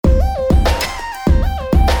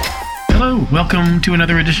Hello, welcome to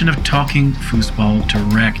another edition of Talking Fußball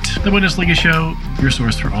Direct, the Bundesliga show, your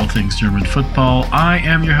source for all things German football. I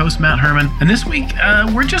am your host, Matt Herman, and this week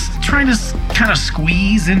we're just trying to kind of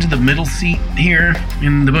squeeze into the middle seat here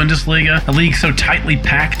in the Bundesliga, a league so tightly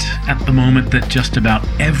packed at the moment that just about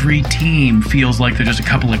every team feels like they're just a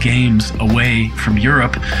couple of games away from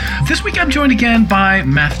Europe. This week I'm joined again by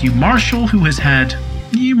Matthew Marshall, who has had,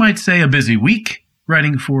 you might say, a busy week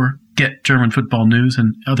writing for Get German Football News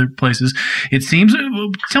and other places, it seems.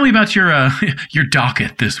 Tell me about your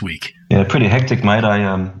docket this week. Yeah, pretty hectic, mate.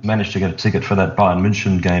 I managed to get a ticket for that Bayern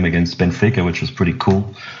München game against Benfica, which was pretty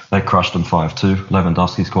cool. They crushed them 5-2.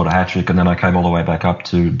 Lewandowski scored a hat-trick, and then I came all the way back up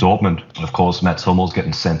to Dortmund. Of course, Mats Hummels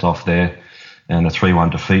getting sent off there, and a 3-1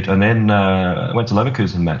 defeat. And then I went to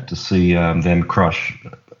Leverkusen, Matt, to see them crush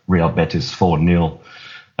Real Betis 4-0.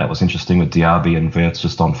 That was interesting with Diaby and Wirtz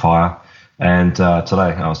just on fire. And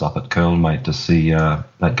today I was up at Köln, mate, to see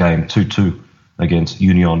that game 2-2 against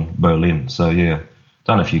Union Berlin. So, yeah,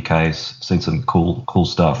 done a few Ks, seen some cool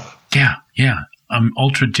stuff. Yeah. I'm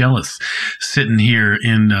ultra jealous sitting here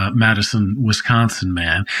in Madison, Wisconsin,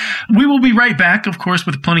 man. We will be right back, of course,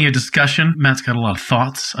 with plenty of discussion. Matt's got a lot of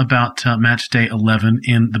thoughts about match day 11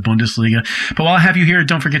 in the Bundesliga. But while I have you here,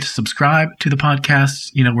 don't forget to subscribe to the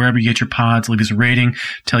podcast, wherever you get your pods, leave us a rating,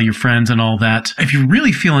 tell your friends and all that. If you're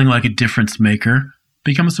really feeling like a difference maker,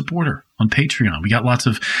 become a supporter on Patreon. We got lots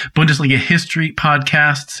of Bundesliga history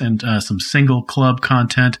podcasts and some single club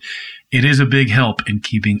content. It is a big help in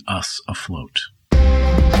keeping us afloat.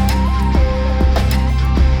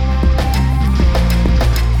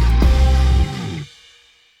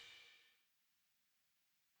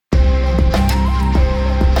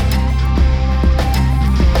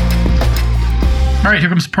 All right, here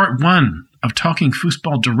comes part one of Talking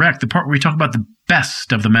Fußball Direct, the part where we talk about the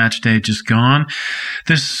best of the match day just gone.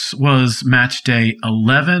 This was match day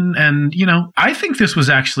 11, and, I think this was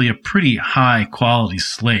actually a pretty high quality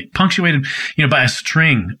slate, punctuated, by a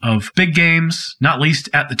string of big games, not least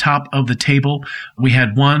at the top of the table. We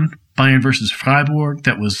had one, Bayern versus Freiburg,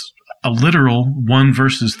 that was a literal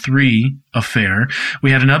 1-3 affair. We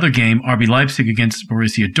had another game, RB Leipzig against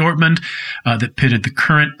Borussia Dortmund, that pitted the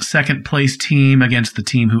current second-place team against the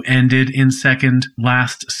team who ended in second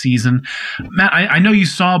last season. Matt, I know you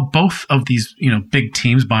saw both of these, big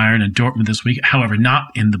teams, Bayern and Dortmund, this week, however, not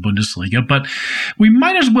in the Bundesliga, but we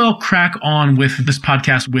might as well crack on with this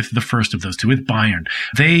podcast with the first of those two, with Bayern.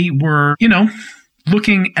 They were,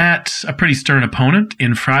 looking at a pretty stern opponent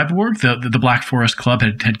in Freiburg. The Black Forest club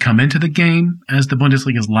had come into the game as the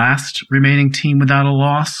Bundesliga's last remaining team without a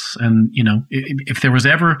loss. And, if there was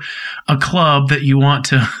ever a club that you want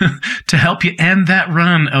to help you end that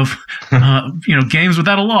run of, games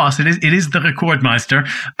without a loss, it is the Rekordmeister.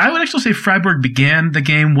 I would actually say Freiburg began the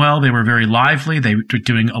game well. They were very lively. They were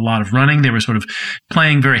doing a lot of running. They were sort of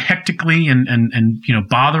playing very hectically and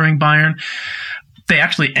bothering Bayern. They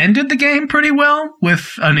actually ended the game pretty well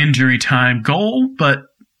with an injury time goal, but,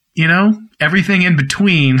 everything in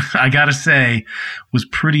between, I gotta say, was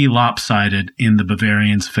pretty lopsided in the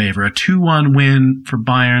Bavarians' favor. A 2-1 win for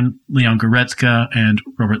Bayern, Leon Goretzka and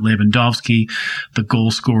Robert Lewandowski, the goal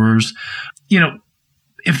scorers.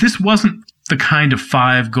 If this wasn't the kind of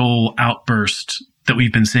 5-goal outburst that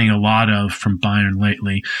we've been seeing a lot of from Bayern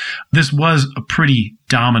lately, this was a pretty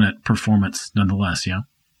dominant performance nonetheless, yeah?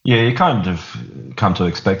 Yeah, you kind of come to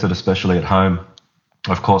expect it, especially at home.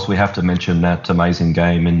 Of course, we have to mention that amazing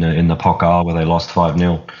game in the Pokal where they lost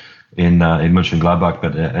 5-0 in Mönchengladbach.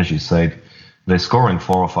 But as you said, they're scoring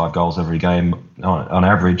 4 or 5 goals every game on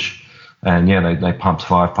average. And yeah, they pumped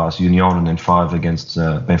 5 past Union and then 5 against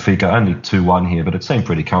Benfica. Only 2-1 here, but it seemed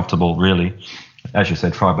pretty comfortable, really. As you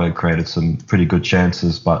said, Freiburg created some pretty good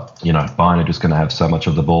chances, but Bayern are just going to have so much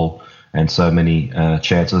of the ball and so many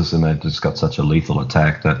chances, and they've just got such a lethal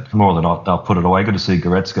attack that more than not, they'll put it away. Good to see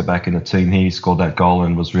Goretzka back in the team. He scored that goal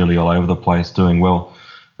and was really all over the place, doing well.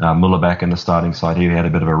 Muller back in the starting side here. He had a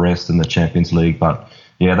bit of a rest in the Champions League, but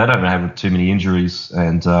yeah, they don't have too many injuries,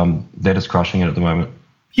 and they're just crushing it at the moment.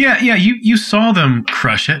 Yeah, you saw them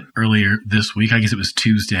crush it earlier this week. I guess it was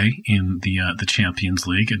Tuesday in the Champions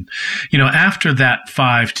League. And, after that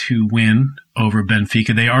 5-2 win over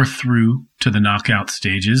Benfica, they are through to the knockout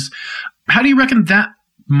stages. How do you reckon that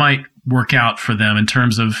might work out for them in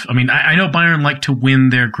terms of, I know Bayern like to win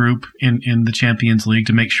their group in the Champions League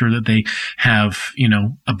to make sure that they have,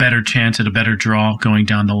 a better chance at a better draw going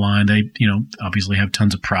down the line. They, obviously have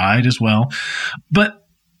tons of pride as well. But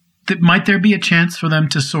might there be a chance for them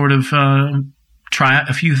to sort of try out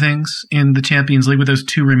a few things in the Champions League with those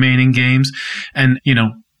 2 remaining games and,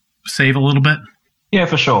 save a little bit? Yeah,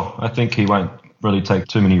 for sure. I think he won't really take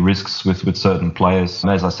too many risks with certain players.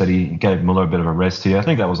 And as I said, he gave Muller a bit of a rest here. I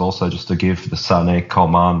think that was also just to give the Sané,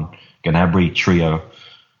 Coman, Gnabry trio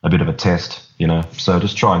a bit of a test, So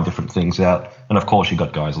just trying different things out. And of course, you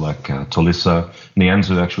got guys like Tolisso.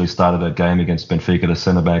 Nianzou actually started a game against Benfica, the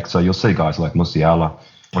centre-back. So you'll see guys like Musiala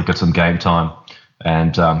will get some game time.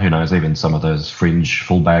 And who knows, even some of those fringe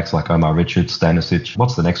fullbacks like Omar Richards, Stanisic.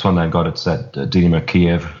 What's the next one they've got? It's at Dinamo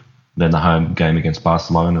Kiev, then the home game against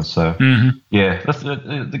Barcelona. So,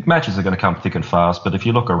 the matches are going to come thick and fast. But if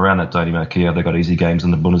you look around at Dinamo Kiev, they've got easy games in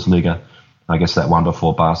the Bundesliga. I guess that one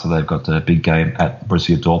before Barca, they've got the big game at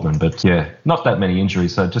Borussia Dortmund. But not that many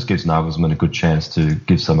injuries, so it just gives Nagelsmann a good chance to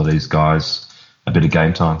give some of these guys a bit of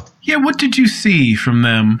game time. Yeah, what did you see from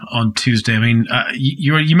them on Tuesday? I mean,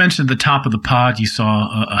 you mentioned at the top of the pod you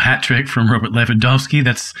saw a hat trick from Robert Lewandowski.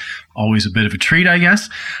 That's always a bit of a treat, I guess.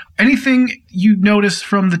 Anything you noticed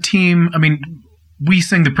from the team? I mean, we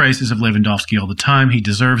sing the praises of Lewandowski all the time. He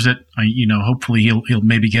deserves it. Hopefully he'll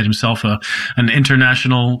maybe get himself an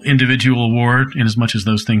international individual award, in as much as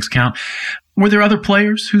those things count. Were there other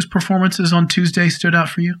players whose performances on Tuesday stood out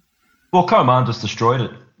for you? Well, Coman just destroyed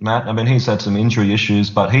it, Matt. I mean, he's had some injury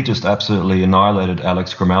issues, but he just absolutely annihilated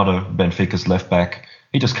Alex Grimaldo, Benfica's left back.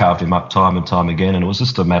 He just carved him up time and time again, and it was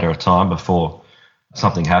just a matter of time before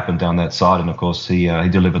something happened down that side. And of course, he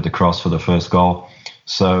delivered the cross for the first goal.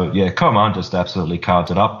 So, Coman just absolutely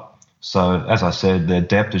carved it up. So, as I said, their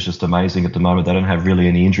depth is just amazing at the moment. They don't have really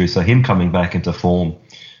any injuries. So, him coming back into form,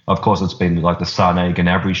 of course, it's been like the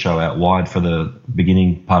Sané-Gnabry show out wide for the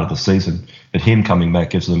beginning part of the season. But him coming back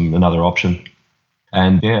gives them another option.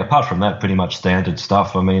 And, apart from that, pretty much standard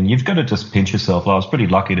stuff. I mean, you've got to just pinch yourself. I was pretty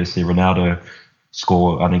lucky to see Ronaldo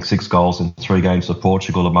score, I think, 6 goals in 3 games for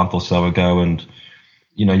Portugal a month or so ago. And,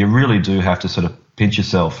 you really do have to sort of pinch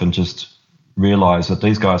yourself and just realise that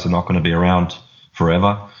these guys are not going to be around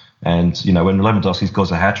forever. And, when Lewandowski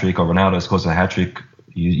scores a hat-trick or Ronaldo scores a hat-trick,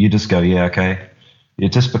 you just go, okay.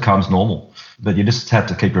 It just becomes normal. But you just have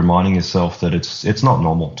to keep reminding yourself that it's not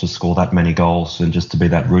normal to score that many goals and just to be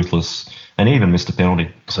that ruthless and even missed a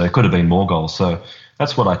penalty. So it could have been more goals. So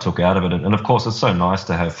that's what I took out of it. And of course, it's so nice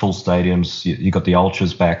to have full stadiums. You got the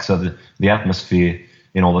ultras back. So the atmosphere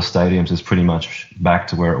in all the stadiums is pretty much back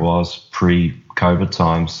to where it was pre-COVID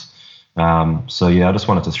times. I just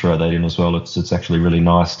wanted to throw that in as well. It's actually really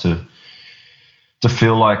nice to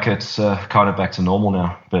feel like it's kind of back to normal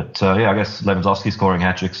now. But I guess Lewandowski scoring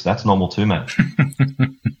hat-tricks, that's normal too, Matt.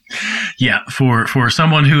 Yeah, for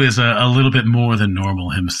someone who is a little bit more than normal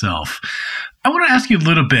himself. I want to ask you a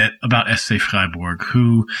little bit about SC Freiburg,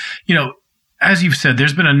 who, as you've said,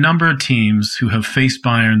 there's been a number of teams who have faced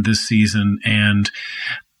Bayern this season, and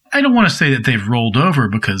I don't want to say that they've rolled over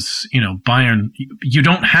because, Bayern, you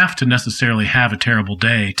don't have to necessarily have a terrible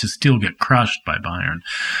day to still get crushed by Bayern.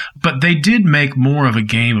 But they did make more of a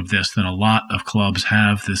game of this than a lot of clubs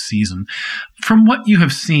have this season. From what you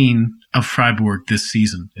have seen of Freiburg this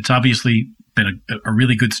season, it's obviously been a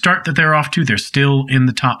really good start that they're off to. They're still in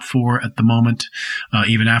the top 4 at the moment,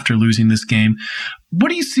 even after losing this game. What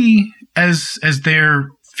do you see as their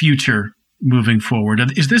future moving forward?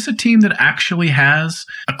 Is this a team that actually has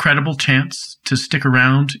a credible chance to stick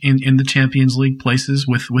around in the Champions League places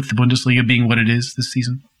with the Bundesliga being what it is this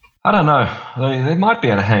season? I don't know. They might be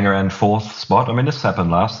able to hang around 4th spot. I mean, this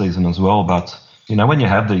happened last season as well, but when you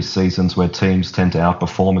have these seasons where teams tend to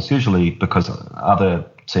outperform, it's usually because other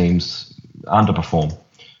teams underperform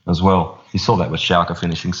as well. You saw that with Schalke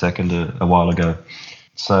finishing 2nd a while ago.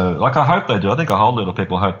 So, I hope they do. I think a whole lot of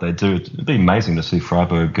people hope they do. It'd be amazing to see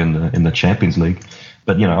Freiburg in the Champions League.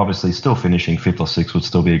 But, obviously still finishing 5th or 6th would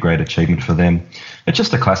still be a great achievement for them. It's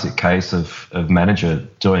just a classic case of manager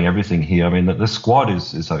doing everything here. I mean, the squad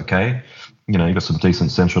is okay. You've got some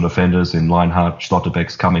decent central defenders in Lienhart.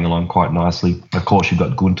 Schlotterbeck's coming along quite nicely. Of course, you've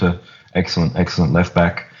got Gunther, excellent left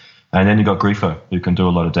back. And then you've got Grifo, who can do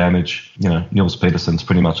a lot of damage. Niels Petersen's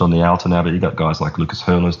pretty much on the outer now, but you've got guys like Lucas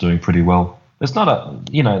Höhler's doing pretty well. It's not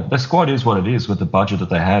the squad is what it is with the budget that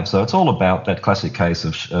they have. So it's all about that classic case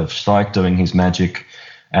of Streich doing his magic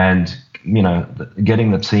and,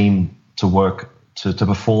 getting the team to work, to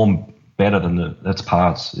perform better than its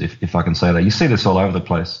parts, if I can say that. You see this all over the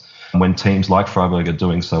place. When teams like Freiburg are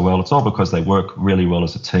doing so well, it's all because they work really well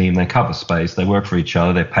as a team. They cover space. They work for each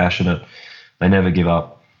other. They're passionate. They never give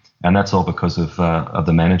up. And that's all because of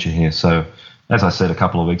the manager here. So, as I said a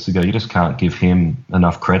couple of weeks ago, you just can't give him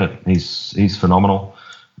enough credit. He's phenomenal.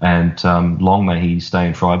 And long may he stay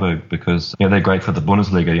in Freiburg because they're great for the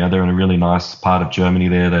Bundesliga. They're in a really nice part of Germany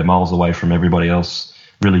there. They're miles away from everybody else,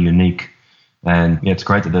 really unique. And it's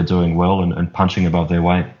great that they're doing well and punching above their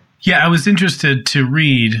weight. Yeah, I was interested to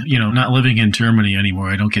read, not living in Germany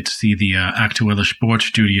anymore. I don't get to see the Aktuelle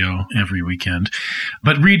Sportstudio every weekend,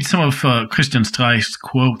 but read some of Christian Streich's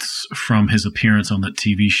quotes from his appearance on that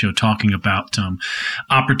TV show talking about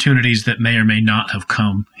opportunities that may or may not have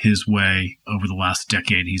come his way over the last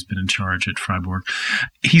decade he's been in charge at Freiburg.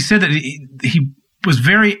 He said that he was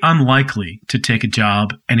very unlikely to take a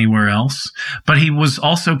job anywhere else, but he was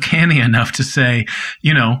also canny enough to say,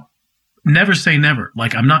 never say never.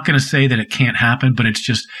 Like, I'm not going to say that it can't happen, but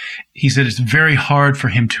he said it's very hard for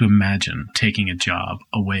him to imagine taking a job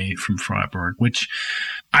away from Freiburg, which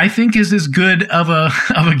I think is as good of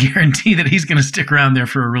a guarantee that he's going to stick around there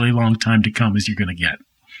for a really long time to come as you're going to get.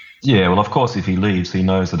 Yeah, well, of course, if he leaves, he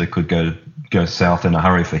knows that it could go south in a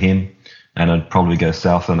hurry for him, and it'd probably go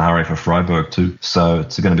south in a hurry for Freiburg too. So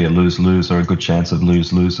it's going to be a lose-lose, or a good chance of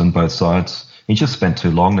lose-lose on both sides. He just spent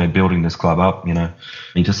too long there building this club up,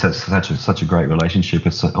 He just has such a great relationship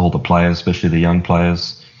with all the players, especially the young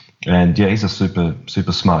players. And yeah, he's a super,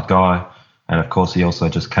 super smart guy. And of course, he also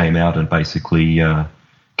just came out and basically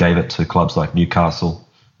gave it to clubs like Newcastle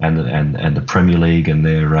and the Premier League, and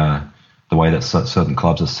their the way that certain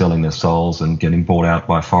clubs are selling their souls and getting bought out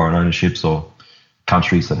by foreign ownerships or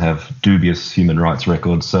countries that have dubious human rights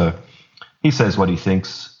records. So he says what he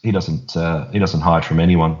thinks. He doesn't hide from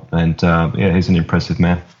anyone, and he's an impressive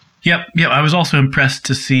man. Yep. I was also impressed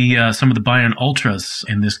to see some of the Bayern Ultras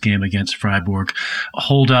in this game against Freiburg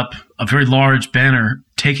hold up a very large banner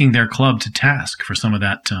taking their club to task for some of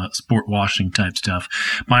that sport washing type stuff.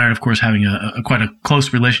 Bayern, of course, having quite a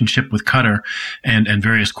close relationship with Qatar and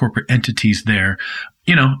various corporate entities there.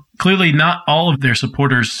 Clearly not all of their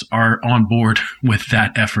supporters are on board with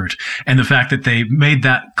that effort. And the fact that they made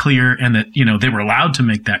that clear and that, they were allowed to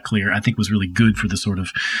make that clear, I think was really good for the sort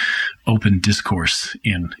of open discourse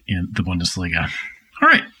in the Bundesliga. All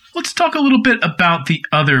right. Let's talk a little bit about the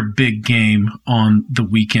other big game on the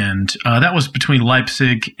weekend. That was between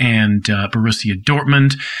Leipzig and Borussia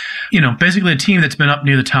Dortmund. Basically a team that's been up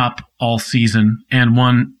near the top all season, and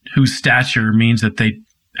one whose stature means that they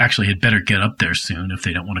actually had better get up there soon if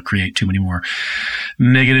they don't want to create too many more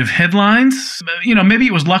negative headlines. Maybe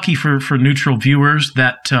it was lucky for neutral viewers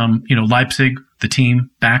that, Leipzig, the team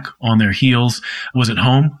back on their heels, was at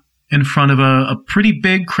home in front of a pretty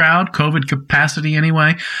big crowd, COVID capacity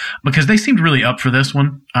anyway, because they seemed really up for this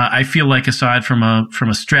one. I feel like aside from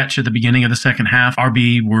a stretch at the beginning of the second half,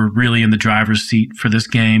 RB were really in the driver's seat for this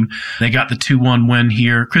game. They got the 2-1 win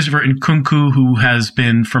here. Christopher Nkunku, who has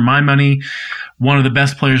been, for my money, one of the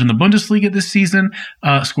best players in the Bundesliga this season,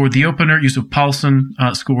 scored the opener. Yusuf Poulsen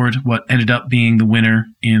scored what ended up being the winner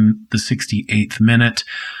in the 68th minute.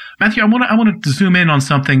 Matthew, I want to zoom in on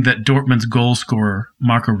something that Dortmund's goal scorer,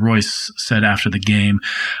 Marco Reus, said after the game.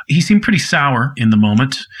 He seemed pretty sour in the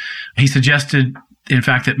moment. He suggested, in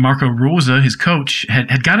fact, that Marco Rose, his coach,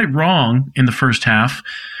 had got it wrong in the first half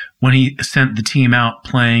when he sent the team out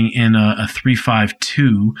playing in a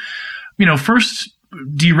 3-5-2. First,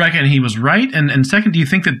 do you reckon he was right? And second, do you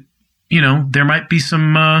think that there might be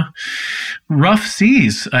some rough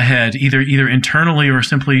seas ahead, either internally or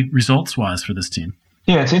simply results-wise for this team?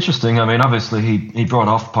 Yeah, it's interesting. I mean, obviously he brought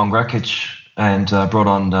off Pongracic and brought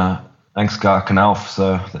on Ansgar Knauf,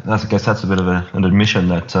 so I guess that's a bit of an admission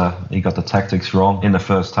that he got the tactics wrong in the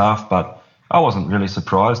first half. But I wasn't really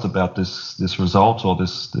surprised about this result or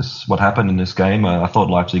this what happened in this game. I thought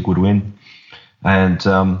Leipzig would win. And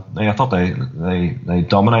I thought they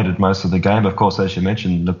dominated most of the game. Of course, as you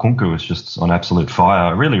mentioned, Nkunku was just on absolute fire.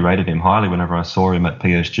 I really rated him highly whenever I saw him at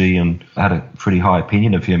PSG, and I had a pretty high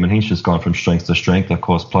opinion of him. And he's just gone from strength to strength, of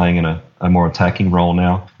course, playing in a more attacking role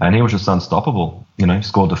now. And he was just unstoppable.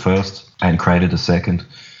 Scored the first and created a second.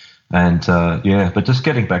 And but just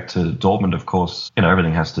getting back to Dortmund, of course,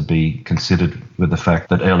 everything has to be considered with the fact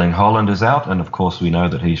that Erling Haaland is out. And of course, we know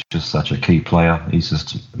that he's just such a key player. He's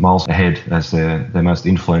just miles ahead as their most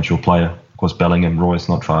influential player. Of course, Bellingham, Royce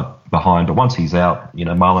not far behind. But once he's out,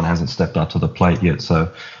 Marlon hasn't stepped up to the plate yet. So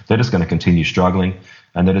they're just going to continue struggling.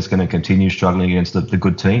 And they're just going to continue struggling against the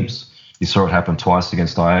good teams. You saw it happen twice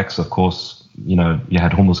against Ajax. Of course, you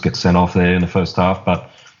had Hummels get sent off there in the first half. But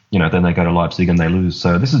then they go to Leipzig and they lose.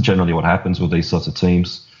 So this is generally what happens with these sorts of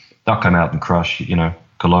teams. They'll come out and crush,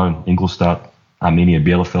 Cologne, Ingolstadt, Arminia,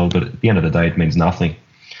 Bielefeld. But at the end of the day, it means nothing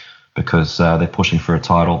because they're pushing for a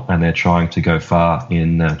title and they're trying to go far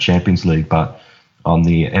in Champions League. But on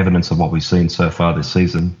the evidence of what we've seen so far this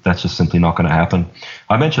season, that's just simply not going to happen.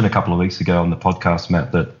 I mentioned a couple of weeks ago on the podcast,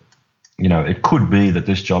 Matt, that, it could be that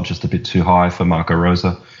this job's just a bit too high for Marco Rose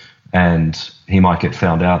and he might get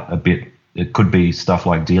found out a bit. It could be stuff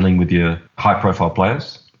like dealing with your high-profile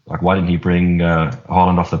players. Like, why didn't he bring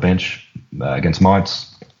Haaland off the bench against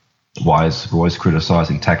Mainz? Why is Royce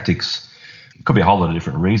criticising tactics? It could be a whole lot of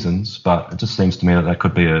different reasons, but it just seems to me that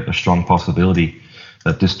could be a strong possibility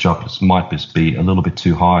that this job might just be a little bit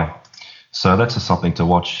too high. So that's just something to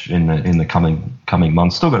watch in the coming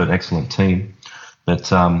months. Still got an excellent team, but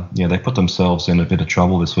they put themselves in a bit of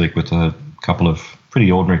trouble this week with a couple of pretty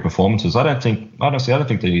ordinary performances. I don't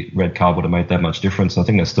think the red card would have made that much difference. I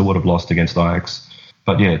think they still would have lost against Ajax.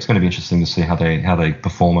 But yeah, it's going to be interesting to see how they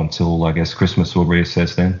perform until, I guess, Christmas. Will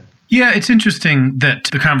reassess then. Yeah, it's interesting that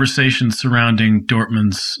the conversation surrounding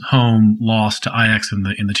Dortmund's home loss to Ajax in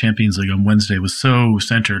the Champions League on Wednesday was so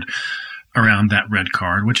centered around that red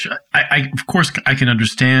card, which I of course I can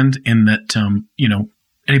understand in that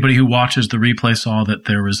anybody who watches the replay saw that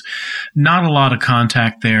there was not a lot of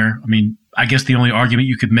contact there. I mean, I guess the only argument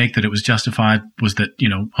you could make that it was justified was that,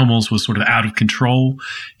 Hummels was sort of out of control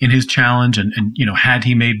in his challenge. And had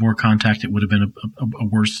he made more contact, it would have been a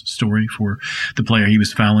worse story for the player he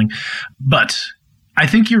was fouling. But I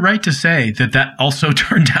think you're right to say that also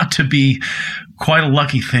turned out to be quite a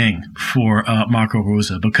lucky thing for Marco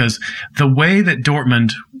Rose, because the way that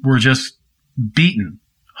Dortmund were just beaten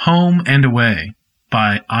home and away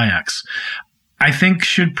by Ajax, I think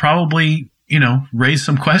should probably raise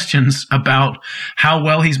some questions about how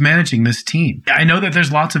well he's managing this team. I know that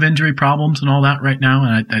there's lots of injury problems and all that right now,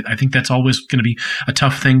 and I think that's always going to be a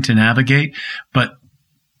tough thing to navigate. But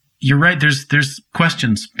you're right, there's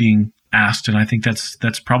questions being asked, and I think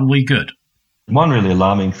that's probably good. One really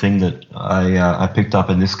alarming thing that I picked up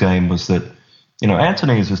in this game was that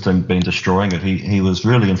Antony has just been destroying it. He was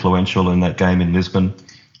really influential in that game in Lisbon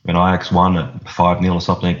when Ajax won at 5-0 or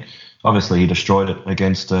something. Obviously, he destroyed it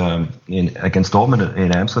against Dortmund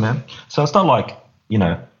in Amsterdam. So it's not like,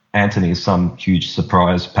 Antony is some huge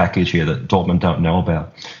surprise package here that Dortmund don't know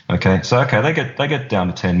about. Okay, so they get down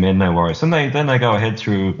to 10 men, no worries. And then they go ahead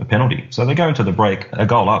through a penalty. So they go into the break a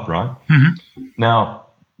goal up, right? Mm-hmm. Now,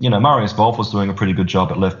 Marius Wolf was doing a pretty good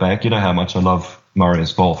job at left back. You know how much I love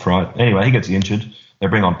Marius Wolf, right? Anyway, he gets injured. They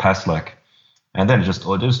bring on Paslak. And then it just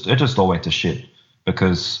all went to shit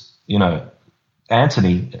because,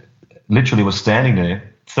 Antony literally was standing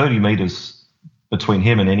there 30 metres between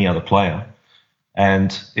him and any other player.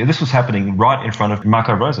 And this was happening right in front of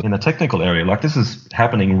Marco Rose in the technical area. Like, this is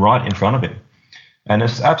happening right in front of him. And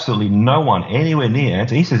there's absolutely no one anywhere near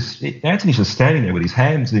Antony. Antony's just standing there with his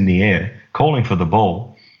hands in the air, calling for the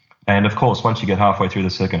ball. And, of course, once you get halfway through the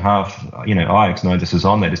second half, Ajax know this is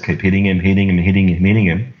on. They just keep hitting him.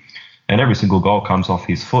 And every single goal comes off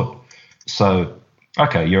his foot. So,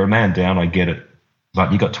 okay, you're a man down, I get it.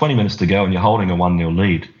 But you've got 20 minutes to go and you're holding a 1-0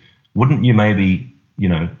 lead. Wouldn't you maybe,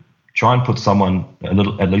 try and put someone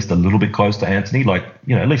at least a little bit close to Antony, like,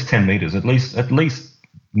 at least 10 metres, at least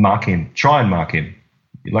mark him, try and mark him,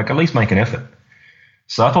 like at least make an effort.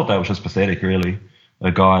 So I thought that was just pathetic, really. A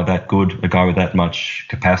guy that good, a guy with that much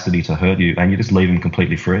capacity to hurt you, and you just leave him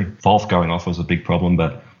completely free. Wolf going off was a big problem,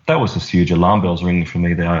 but that was just huge alarm bells ringing for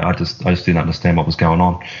me there. I just didn't understand what was going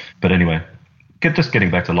on. But anyway, just getting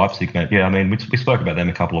back to Leipzig, mate. Yeah, I mean, we spoke about them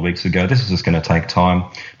a couple of weeks ago. This is just going to take time,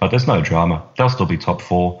 but there's no drama. They'll still be top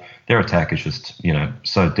 4. Their attack is just,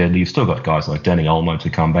 so deadly. You've still got guys like Danny Olmo to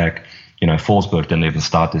come back. Forsberg didn't even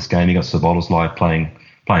start this game. You got Szoboszlai playing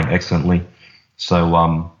excellently. So,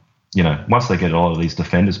 once they get a lot of these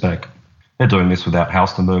defenders back, they're doing this without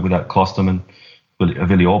Halstenberg, without Klosterman.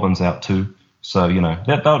 Willi Orban's out too. So,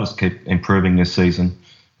 they'll just keep improving this season.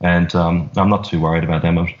 And I'm not too worried about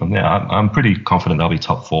them. I'm pretty confident they'll be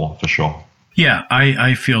top 4 for sure. Yeah,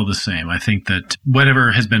 I feel the same. I think that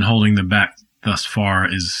whatever has been holding them back thus far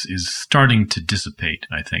is starting to dissipate.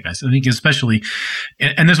 I think especially,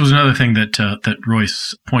 and this was another thing that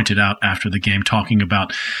Royce pointed out after the game, talking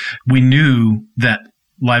about, we knew that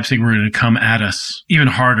Leipzig were going to come at us even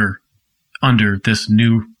harder under this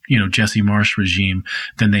new Jesse Marsch regime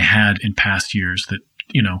than they had in past years. That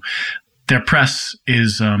their press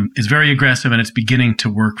is very aggressive and it's beginning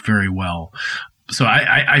to work very well. So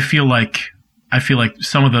I feel like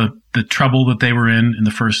some of the trouble that they were in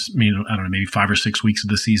the first, I don't know, maybe 5 or 6 weeks of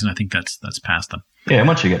the season, I think that's past them. Yeah,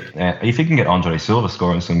 once you if you can get Andre Silva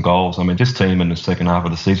scoring some goals, I mean, this team in the second half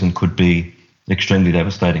of the season could be extremely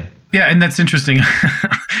devastating. Yeah, and that's interesting.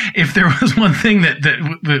 If there was one thing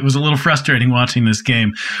that was a little frustrating watching this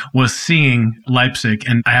game, was seeing Leipzig,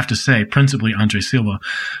 and I have to say, principally Andre Silva,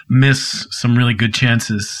 miss some really good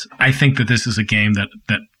chances. I think that this is a game that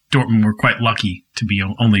Dortmund were quite lucky to be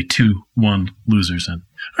only 2-1 losers in.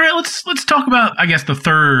 All right, let's talk about, I guess, the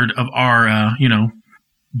third of our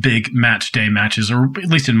big match day matches, or at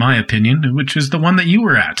least in my opinion, which is the one that you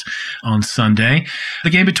were at on Sunday. The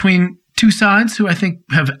game between Two sides who I think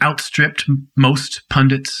have outstripped most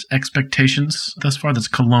pundits' expectations thus far. That's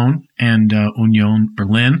Cologne and Union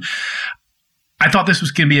Berlin. I thought this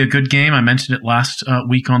was going to be a good game. I mentioned it last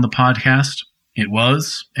week on the podcast. It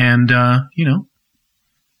was, and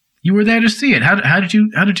you were there to see it. How did you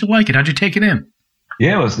like it? How did you take it in?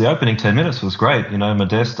 Yeah, it was the opening 10 minutes was great.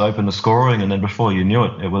 Modeste opened the scoring, and then before you knew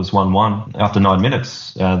it, it was 1-1 after 9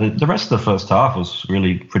 minutes. The rest of the first half was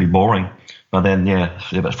really pretty boring. But then,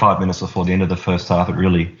 about 5 minutes before the end of the first half, it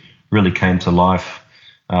really, really came to life.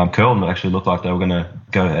 Köln actually looked like they were going to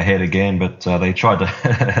go ahead again, but they tried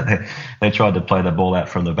to they tried to play the ball out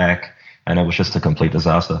from the back, and it was just a complete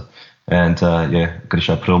disaster. And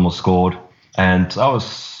Grisha Prömel scored, and I was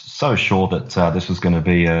so sure that this was going to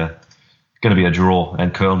be a draw,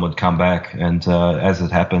 and Köln would come back. And as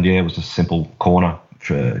it happened, it was a simple corner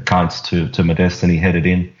for Kainz to Modeste, and he headed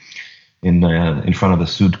in front of the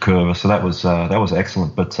Sud curve. So that was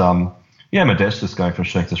excellent. But Modeste just going from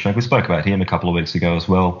strength to strength. We spoke about him a couple of weeks ago as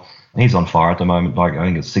well. He's on fire at the moment. Like, I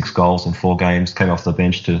think it's 6 goals in 4 games. Came off the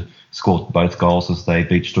bench to score both goals as they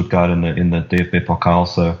beat Stuttgart in the DFB Pokal.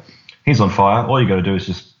 So he's on fire. All you got to do is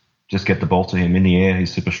just get the ball to him in the air.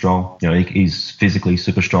 He's super strong. He's physically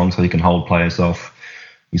super strong, so he can hold players off.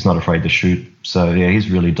 He's not afraid to shoot. So he's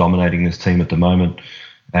really dominating this team at the moment.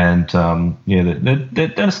 And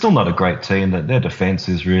they're still not a great team. Their defense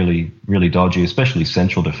is really, really dodgy, especially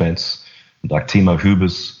central defense, like Timo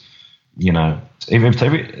Hubers.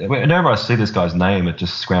 Whenever I see this guy's name, it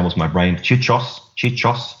just scrambles my brain. Chichos.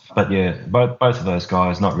 But both of those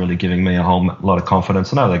guys not really giving me a whole lot of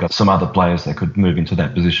confidence. I know they got some other players that could move into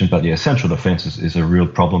that position, but central defense is a real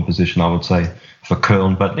problem position, I would say, for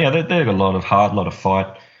Köln. But they've got a lot of heart, a lot of fight.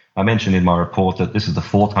 I mentioned in my report that this is the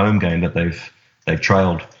 4th home game that they've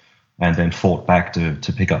trailed and then fought back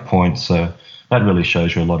to pick up points. So that really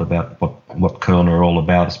shows you a lot about what Köln are all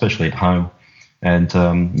about, especially at home. And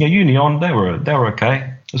Union, they were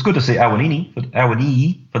okay. It was good to see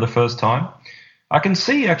Awoniyi for the first time. I can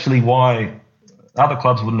see actually why other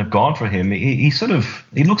clubs wouldn't have gone for him. He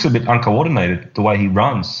looks a bit uncoordinated the way he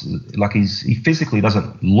runs. Like he physically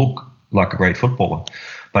doesn't look like a great footballer,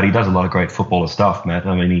 but he does a lot of great footballer stuff, Matt.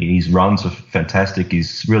 I mean, his runs are fantastic.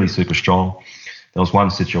 He's really super strong. There was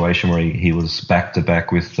one situation where he was back to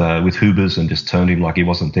back with Hubers and just turned him like he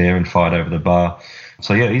wasn't there and fired over the bar.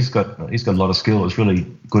 So he's got a lot of skill. It was really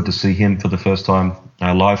good to see him for the first time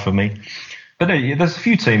live for me. But there's a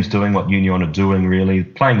few teams doing what Union are doing, really,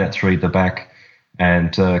 playing that 3 at the back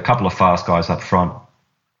and a couple of fast guys up front.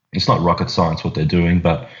 It's not rocket science what they're doing,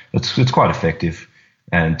 but it's quite effective.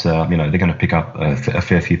 And, they're going to pick up a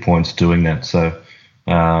fair few points doing that. So,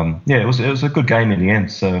 it was a good game in the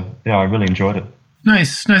end. So, I really enjoyed it.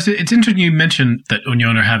 Nice. It's interesting you mentioned that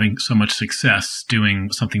Union are having so much success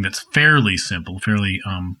doing something that's fairly simple, fairly,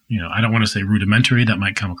 I don't want to say rudimentary. That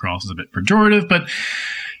might come across as a bit pejorative, but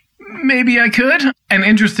maybe I could. And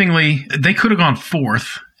interestingly, they could have gone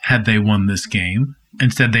 4th had they won this game.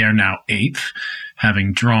 Instead, they are now 8th,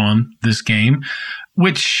 having drawn this game,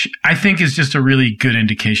 which I think is just a really good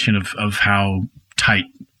indication of how tight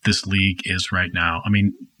this league is right now. I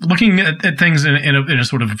mean, looking at things in a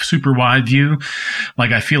sort of super wide view,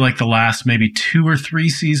 like I feel like the last maybe 2 or 3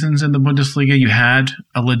 seasons in the Bundesliga, you had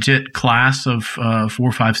a legit class of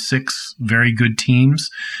 4, 5, 6 very good teams,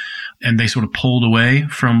 and they sort of pulled away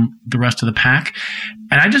from the rest of the pack.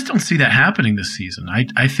 And I just don't see that happening this season.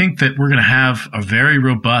 I think that we're going to have a very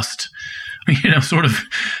robust, sort of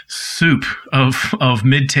soup of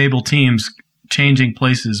mid-table teams changing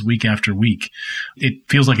places week after week. It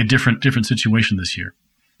feels like a different situation this year.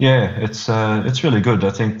 Yeah, it's really good. I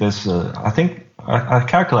think I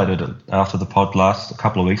calculated it after the pod a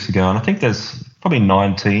couple of weeks ago, and I think there's probably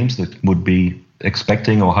 9 teams that would be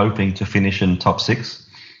expecting or hoping to finish in top 6.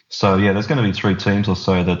 So there's going to be 3 teams or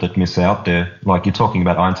so that miss out there. Like you're talking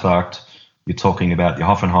about Eintracht, you're talking about your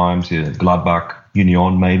Hoffenheims, your Gladbach,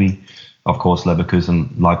 Union maybe, of course Leverkusen,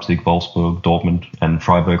 Leipzig, Wolfsburg, Dortmund, and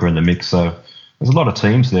Freiburg are in the mix. So there's a lot of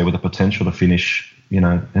teams there with the potential to finish, in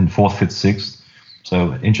 4th, 5th, 6th.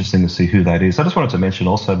 So interesting to see who that is. I just wanted to mention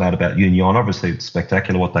also about Union. Obviously, it's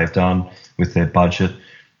spectacular what they've done with their budget.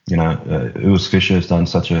 Urs Fischer has done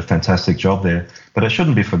such a fantastic job there. But it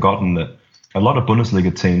shouldn't be forgotten that a lot of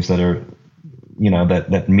Bundesliga teams that are,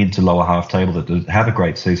 that mid to lower half table that have a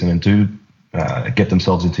great season and do get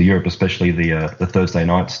themselves into Europe, especially the Thursday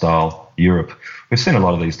night style Europe. We've seen a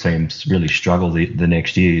lot of these teams really struggle the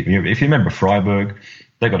next year. If you remember Freiburg,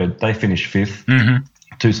 they finished 5th. Mm-hmm.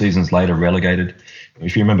 2 seasons later, relegated.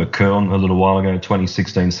 If you remember Köln a little while ago,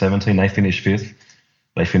 2016-17, they finished 5th.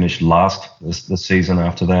 They finished last the season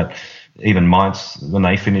after that. Even Mainz, when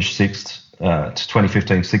they finished 6th, to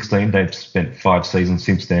 2015-16. They've spent 5 seasons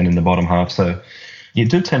since then in the bottom half. So you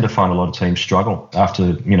do tend to find a lot of teams struggle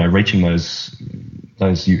after, reaching those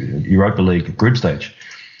Europa League group stage.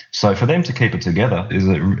 So for them to keep it together is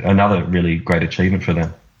another really great achievement for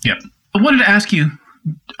them. Yep. I wanted to ask you,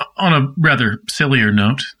 on a rather sillier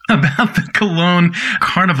note, about the Cologne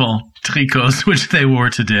Carnival tricots, which they wore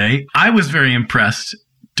today. I was very impressed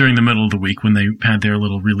during the middle of the week when they had their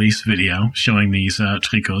little release video showing these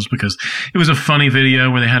tricots, because it was a funny video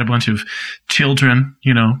where they had a bunch of children,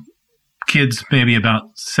 kids maybe about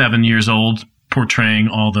 7 years old, portraying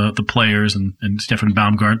all the players, and Stefan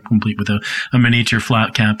Baumgart, complete with a miniature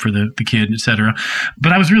flat cap for the kid, etc.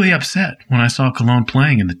 But I was really upset when I saw Cologne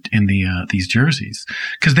playing in these jerseys,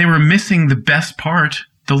 because they were missing the best part,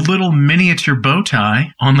 the little miniature bow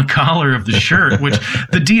tie on the collar of the shirt, which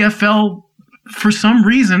the DFL, for some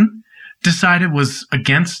reason, decided was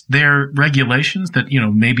against their regulations, that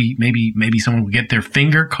maybe someone would get their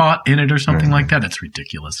finger caught in it or something like that. That's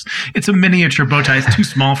ridiculous. It's a miniature bow tie. It's too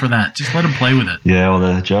small for that. Just let them play with it. Yeah, well,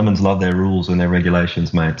 the Germans love their rules and their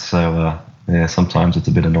regulations, mate. So sometimes it's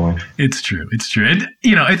a bit annoying. It's true. And,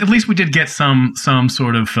 at least we did get some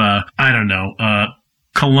sort of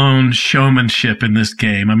Cologne showmanship in this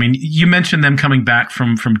game. I mean, you mentioned them coming back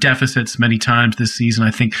from deficits many times this season.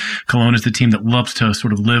 I think Cologne is the team that loves to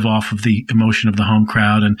sort of live off of the emotion of the home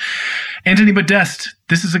crowd. And Anthony Modeste,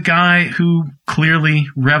 this is a guy who clearly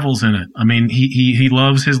revels in it. I mean, he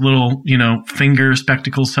loves his little, finger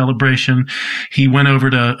spectacle celebration. He went over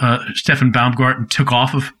to Stefan Baumgart and took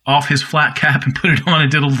off his flat cap and put it on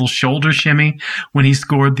and did a little shoulder shimmy when he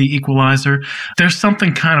scored the equalizer. There's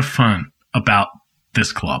something kind of fun about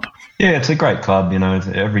this club. Yeah, it's a great club.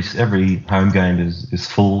 Every home game is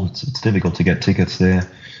full. It's difficult to get tickets there.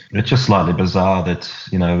 It's just slightly bizarre that,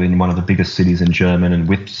 in one of the biggest cities in Germany, and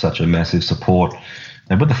with such a massive support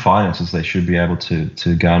and with the finances they should be able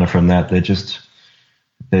to garner from that,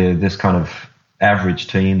 they're this kind of average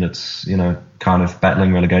team that's, kind of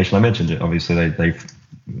battling relegation. I mentioned it, obviously they've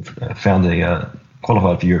found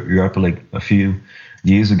qualified for Europa League a few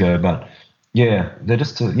years ago, but yeah, they're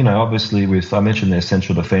just, obviously I mentioned their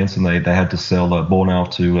central defence, and they had to sell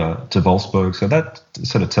Bornau to Wolfsburg. So that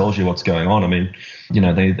sort of tells you what's going on. I mean,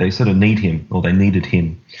 they sort of need him, or they needed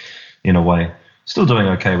him in a way. Still doing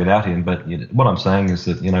okay without him, but what I'm saying is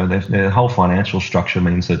that, their whole financial structure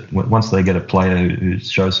means that once they get a player who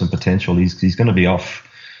shows some potential, he's going to be off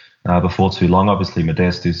before too long. Obviously,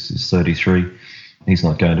 Modeste is 33. He's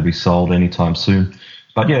not going to be sold anytime soon.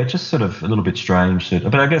 But yeah, just sort of a little bit strange.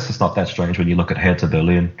 But I guess it's not that strange when you look at Hertha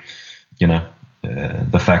Berlin.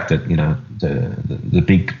 The fact that the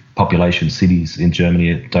big population cities in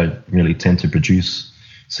Germany don't really tend to produce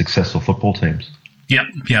successful football teams.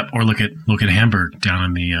 Yep. Or look at Hamburg down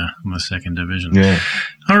in the second division. Yeah.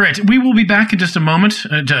 All right, we will be back in just a moment.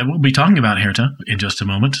 We'll be talking about Hertha in just a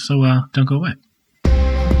moment. So don't go away.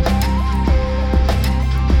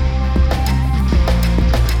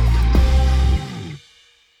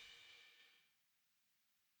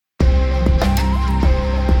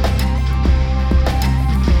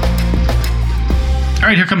 All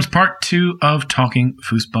right, here comes part 2 of Talking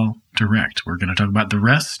Fußball Direct. We're going to talk about the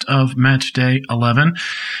rest of match day 11,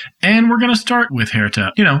 and we're going to start with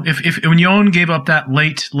Hertha. If Union gave up that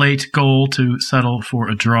late goal to settle for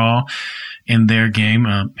a draw in their game,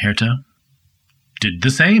 Hertha did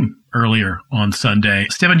the same earlier on Sunday.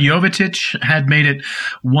 Stevan Jovetic had made it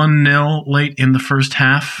 1-0 late in the first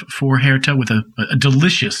half for Hertha with a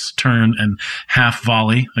delicious turn and half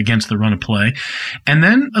volley against the run of play. And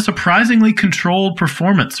then a surprisingly controlled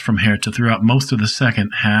performance from Hertha throughout most of the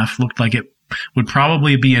second half. Looked like it would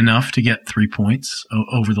probably be enough to get 3 points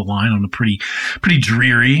over the line on a pretty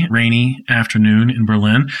dreary, rainy afternoon in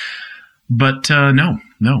Berlin. But no.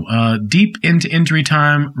 Deep into injury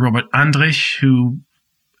time, Robert Andrich, who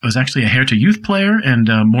was actually a Hertha youth player and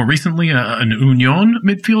more recently an Union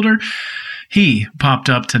midfielder, he popped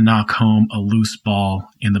up to knock home a loose ball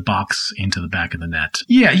in the box into the back of the net.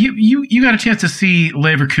 Yeah, you got a chance to see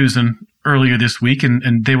Leverkusen earlier this week,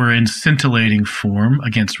 and they were in scintillating form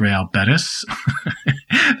against Real Betis.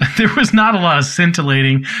 There was not a lot of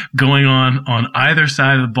scintillating going on either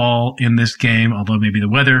side of the ball in this game, although maybe the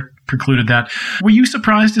weather precluded that. Were you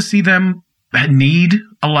surprised to see them need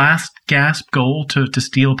a last gasp goal to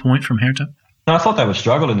steal a point from Hertha? No, I thought they would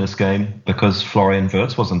struggle in this game because Florian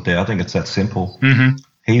Wirtz wasn't there. I think it's that simple. Mm-hmm.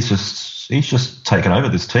 He's just taken over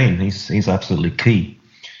this team. He's absolutely key.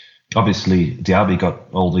 Obviously, Diaby got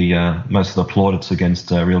all the most of the plaudits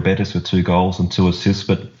against Real Betis with 2 goals and 2 assists,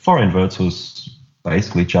 but Florian Wirtz was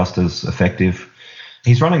basically just as effective.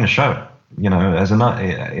 He's running the show. as in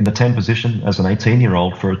the 10 position as an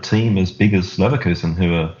 18-year-old for a team as big as Leverkusen,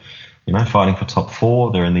 who are, fighting for top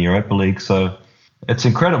 4. They're in the Europa League. So it's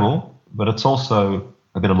incredible, but it's also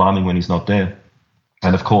a bit alarming when he's not there.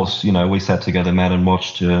 And of course, we sat together, Matt, and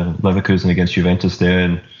watched Leverkusen against Juventus there,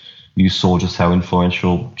 and you saw just how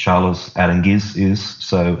influential Charles Aranguiz is.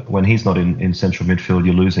 So when he's not in central midfield,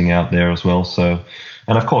 you're losing out there as well. So,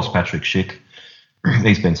 and of course, Patrick Schick,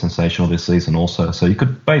 he's been sensational this season also. So you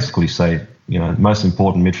could basically say, most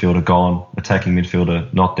important midfielder gone, attacking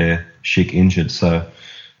midfielder not there, Schick injured. So,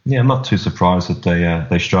 I'm not too surprised that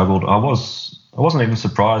they struggled. I wasn't even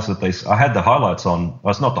surprised that I had the highlights on.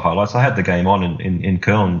 Well, it's not the highlights. I had the game on in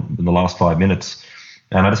Köln in the last 5 minutes,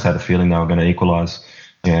 and I just had a feeling they were going to equalise.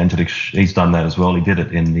 Angelik, he's done that as well. He did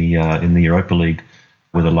it in the Europa League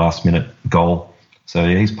with a last-minute goal. So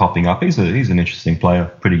he's popping up. He's an interesting player,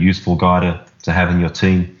 pretty useful guy to have in your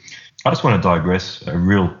team. I just want to digress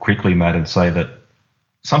real quickly, Matt, and say that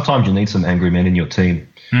sometimes you need some angry men in your team.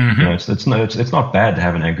 Mm-hmm. It's not bad to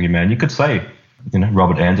have an angry man. You could say,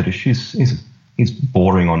 Robert Andrich, he's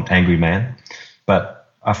bordering on angry man, but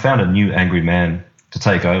I found a new angry man to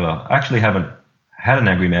take over. I actually haven't had an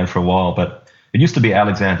angry man for a while, but it used to be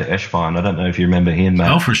Alexander Eschwein. I don't know if you remember him,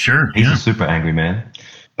 Matt. Oh, for sure. He's a super angry man.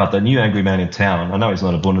 But the new angry man in town, I know he's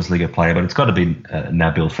not a Bundesliga player, but it's got to be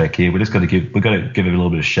Nabil Fekir. We've got to give a little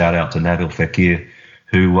bit of shout out to Nabil Fekir,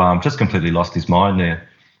 who just completely lost his mind there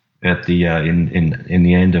at the in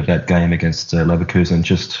the end of that game against Leverkusen.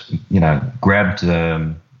 Just grabbed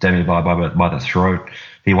Demi by the throat.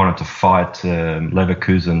 He wanted to fight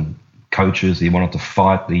Leverkusen coaches. He wanted to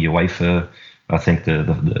fight the UEFA. I think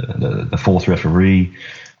the fourth referee.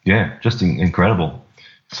 Yeah, just incredible.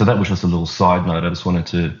 So that was just a little side note. I just wanted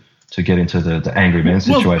to get into the angry man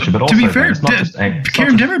situation. But also, to be fair,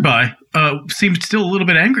 Kerem Demirbay seemed still a little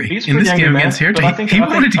bit angry in this game against Hertha. He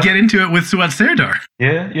wanted to get into it with Suat Serdar.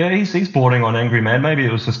 Yeah, he's bordering on angry man. Maybe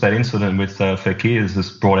it was just that incident with Fekir has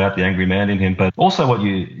just brought out the angry man in him. But also, what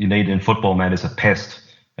you need in football, man, is a pest.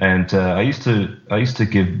 And I used to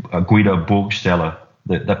give Guido Burgstaller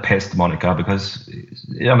the pest moniker because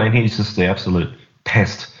he's just the absolute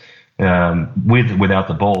pest. Without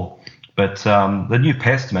the ball. But the new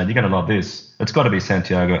pest, man, you're going to love this. It's got to be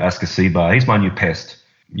Santiago Ascasibar. He's my new pest.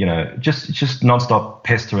 Just non-stop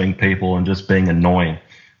pestering people and just being annoying.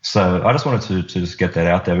 So I just wanted to just get that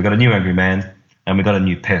out there. We've got a new angry man and we've got a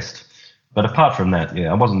new pest. But apart from that,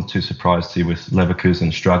 I wasn't too surprised here with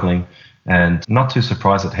Leverkusen struggling and not too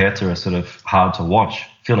surprised that Hertha are sort of hard to watch.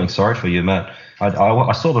 Feeling sorry for you, Matt.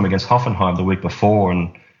 I saw them against Hoffenheim the week before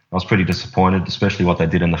and I was pretty disappointed, especially what they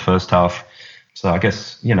did in the first half. So I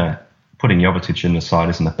guess, putting Jovetic in the side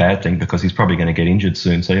isn't a bad thing because he's probably going to get injured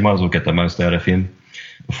soon. So you might as well get the most out of him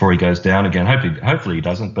before he goes down again. Hopefully he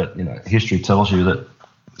doesn't, but, history tells you that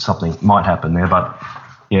something might happen there. But,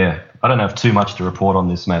 I don't have too much to report on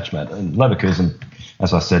this match, Matt. And Leverkusen,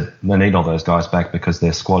 as I said, they need all those guys back because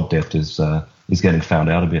their squad depth is getting found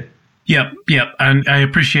out a bit. Yep. And I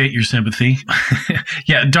appreciate your sympathy.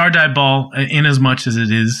 Dardai ball, in as much as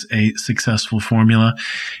it is a successful formula,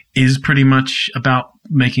 is pretty much about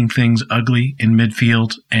making things ugly in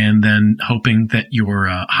midfield and then hoping that your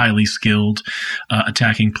highly skilled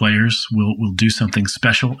attacking players will do something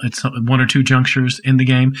special at one or two junctures in the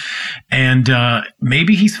game. And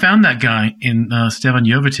maybe he's found that guy in Stevan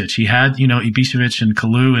Jovetic. He had, Ibišević and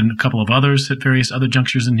Kalou and a couple of others at various other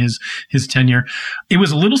junctures in his tenure. It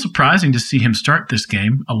was a little surprising to see him start this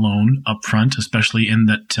game alone up front, especially in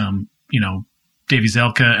that, Davie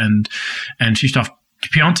Zelke and Krzysztof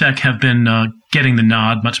Piątek have been getting the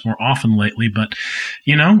nod much more often lately, but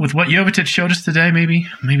with what Jovetic showed us today, maybe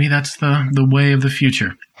that's the way of the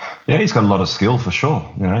future. Yeah, he's got a lot of skill for sure.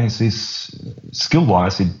 He's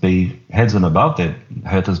skill-wise, he'd be heads and above that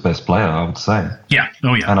Hertha's best player, I would say. Yeah,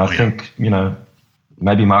 And I think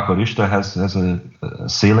maybe Marco Richter has a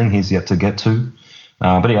ceiling he's yet to get to,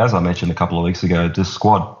 but as I mentioned a couple of weeks ago, this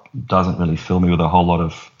squad doesn't really fill me with a whole lot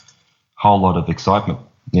of excitement.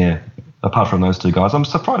 Yeah. Apart from those two guys, I'm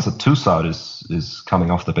surprised that Toussaint is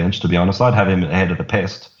coming off the bench, to be honest. I'd have him ahead of the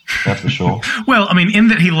pest, that's for sure. Well, in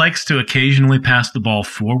that he likes to occasionally pass the ball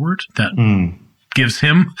forward, that gives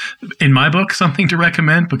him, in my book, something to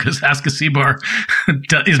recommend because Ascasibar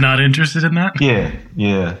is not interested in that.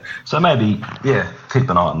 Yeah. So maybe, keep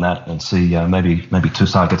an eye on that and see maybe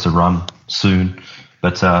Toussaint gets a run soon.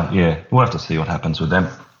 But, we'll have to see what happens with them.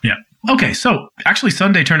 Yeah. Okay, so actually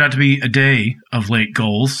Sunday turned out to be a day of late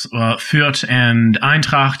goals. Fürth and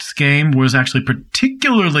Eintracht's game was actually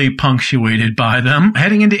particularly punctuated by them.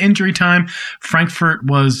 Heading into injury time, Frankfurt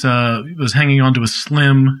was hanging on to a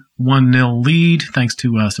slim 1-0 lead thanks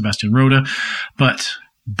to Sebastian Rode. But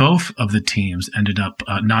both of the teams ended up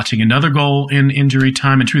notching another goal in injury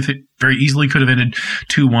time. In truth, it very easily could have ended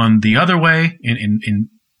 2-1 the other way in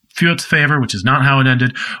Fürth's favor, which is not how it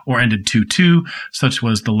ended, or ended 2-2. Such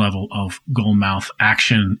was the level of goal-mouth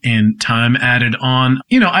action in time added on.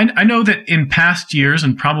 I know that in past years,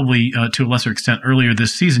 and probably to a lesser extent earlier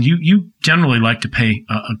this season, you generally like to pay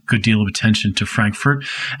a good deal of attention to Frankfurt,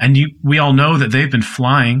 and we all know that they've been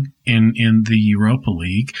flying in the Europa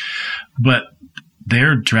League, but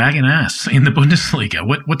they're dragging ass in the Bundesliga.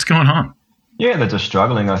 What's going on? Yeah, they're just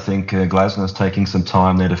struggling. I think Glasner's taking some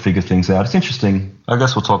time there to figure things out. It's interesting. I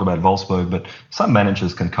guess we'll talk about Wolfsburg, but some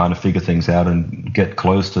managers can kind of figure things out and get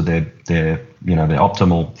close to their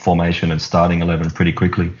optimal formation and starting 11 pretty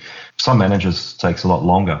quickly. Some managers takes a lot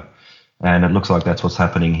longer, and it looks like that's what's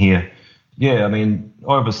happening here. Yeah, I mean,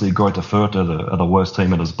 obviously Greuther Fürth are the worst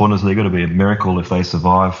team in this Bundesliga. It'll be a miracle if they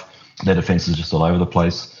survive. Their defense is just all over the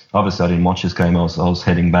place. Obviously, I didn't watch this game. I was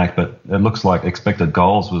heading back, but it looks like expected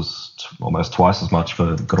goals was almost twice as much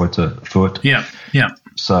for Greuther Fürth. Yeah.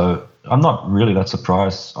 So I'm not really that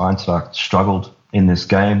surprised Eintracht struggled in this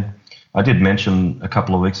game. I did mention a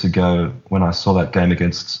couple of weeks ago when I saw that game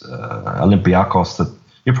against Olympiacos that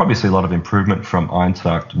you'll probably see a lot of improvement from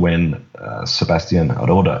Eintracht when Sebastian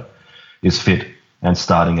Rode is fit and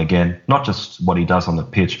starting again. Not just what he does on the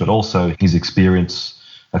pitch, but also his experience.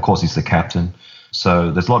 Of course, he's the captain.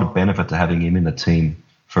 So there's a lot of benefit to having him in the team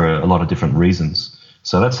for a lot of different reasons.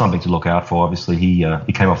 So that's something to look out for. Obviously, he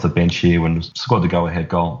came off the bench here when scored the go-ahead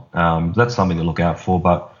goal. That's something to look out for.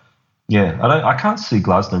 But yeah, I can't see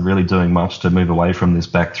Glasner really doing much to move away from this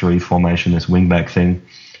back three formation, this wing-back thing.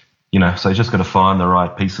 So he's just got to find the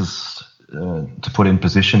right pieces to put in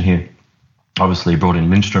position here. Obviously, he brought in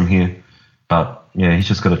Lindstrom here, but yeah, he's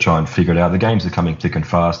just got to try and figure it out. The games are coming thick and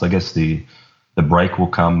fast. I guess the break will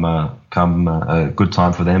come a good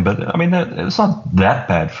time for them. But, I mean, it's not that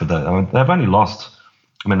bad for them. I mean, they've only lost.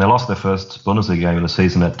 I mean, they lost their first Bundesliga game of the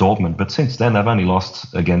season at Dortmund, but since then they've only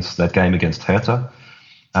lost against that game against Hertha,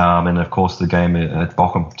 and of course the game at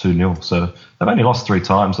Bochum 2-0. So they've only lost 3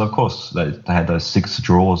 times. Of course, they had those 6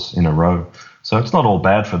 draws in a row. So it's not all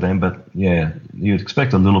bad for them, but yeah, you'd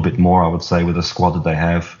expect a little bit more, I would say, with the squad that they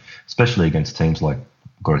have, especially against teams like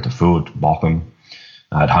Greuther Fürth, Bochum,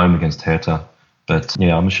 at home against Hertha. But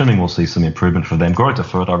yeah, I'm assuming we'll see some improvement for them. Greuther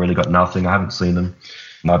Fürth, I really got nothing. I haven't seen them.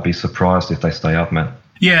 I'd be surprised if they stay up, Matt.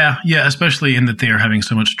 Yeah, especially in that they are having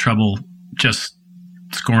so much trouble just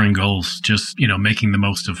scoring goals, just, making the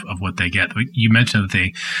most of what they get. You mentioned that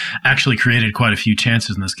they actually created quite a few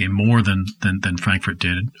chances in this game, more than Frankfurt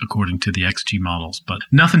did, according to the XG models, but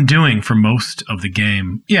nothing doing for most of the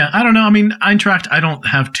game. Yeah, I don't know. I mean, Eintracht, I don't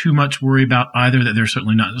have too much worry about either, that they're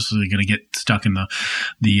certainly not necessarily going to get stuck in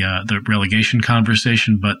the relegation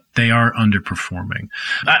conversation, but they are underperforming.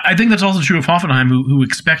 I think that's also true of Hoffenheim, who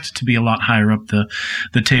expect to be a lot higher up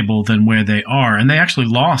the table than where they are. And they actually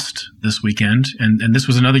lost this weekend, and this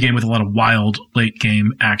was another game with a lot of wild late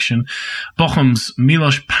game action. Bochum's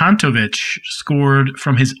Milos Pantovic scored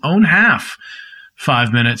from his own half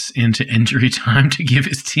 5 minutes into injury time to give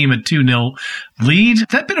his team a 2-0 lead.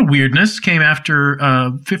 That bit of weirdness came after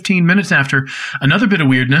 15 minutes after another bit of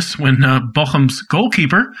weirdness when Bochum's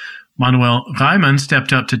goalkeeper, Manuel Reimann,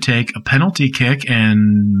 stepped up to take a penalty kick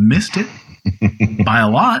and missed it by a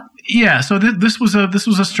lot. Yeah, so this was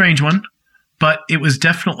a strange one. But it was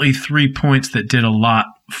definitely 3 points that did a lot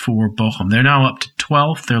for Bochum. They're now up to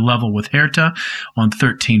 12th. They're level with Hertha on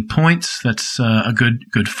 13 points. That's a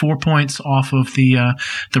good 4 points off of the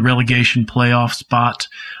relegation playoff spot.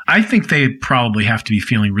 I think they probably have to be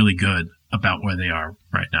feeling really good about where they are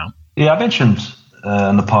right now. Yeah, I mentioned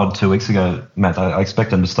in the pod 2 weeks ago, Matt, I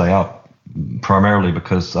expect them to stay up, primarily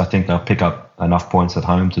because I think they'll pick up enough points at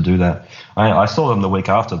home to do that. I saw them the week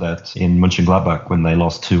after that in Mönchengladbach when they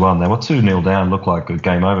lost 2-1. They were 2-0 down, looked like a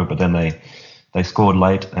game over, but then they scored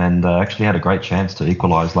late and actually had a great chance to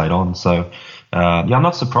equalise late on. So, I'm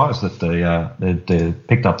not surprised that they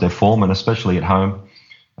picked up their form, and especially at home.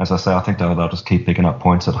 As I say, I think they'll just keep picking up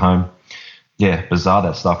points at home. Yeah, bizarre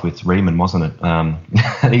that stuff with Riemann, wasn't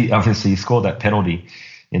it? He scored that penalty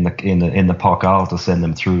in the Pokal to send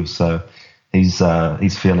them through. So he's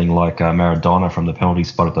feeling like Maradona from the penalty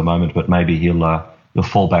spot at the moment, but maybe he'll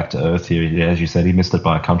fall back to earth here. Yeah, as you said, he missed it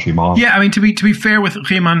by a country mile. Yeah, I mean, to be fair with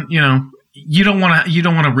Riemann, you don't want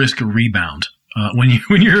to risk a rebound when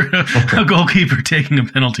you're a goalkeeper taking a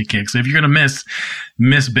penalty kick. So if you're going to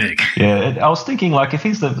miss big. Yeah, I was thinking, like, if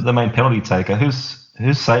he's the main penalty taker, who's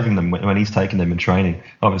saving them when he's taking them in training?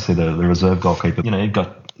 Obviously, the reserve goalkeeper. You've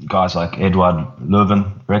got guys like Eduard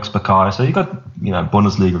Löwen, Rex Bakai. So you've got,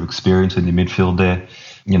 Bundesliga experience in the midfield there.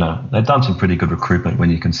 They've done some pretty good recruitment when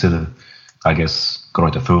you consider I guess,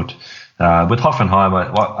 Greuther Fürth. With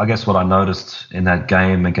Hoffenheim, I guess what I noticed in that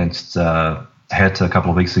game against Hertha a couple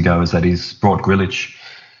of weeks ago is that he's brought Grilic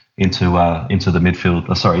into the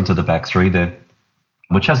midfield, into the back three there,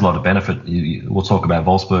 which has a lot of benefit. We'll talk about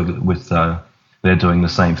Wolfsburg with they're doing the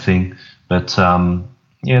same thing. But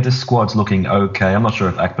this squad's looking okay. I'm not sure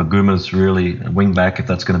if Akbar Guma's really a wing back, if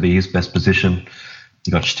that's going to be his best position.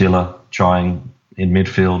 You got Stiller trying in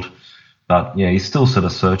midfield. But yeah, he's still sort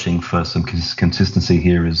of searching for some consistency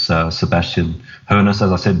here is Sebastian Hoeneß.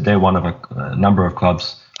 As I said, they're one of a number of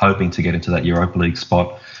clubs hoping to get into that Europa League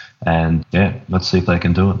spot. And yeah, let's see if they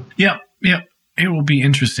can do it. Yeah. It will be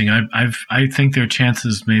interesting. I think their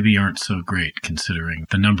chances maybe aren't so great considering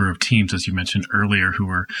the number of teams, as you mentioned earlier, who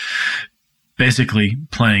are basically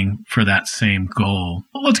playing for that same goal.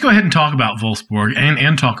 Well, let's go ahead and talk about Wolfsburg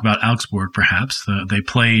and talk about Augsburg, perhaps. They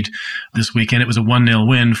played this weekend. It was a 1-0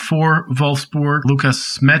 win for Wolfsburg.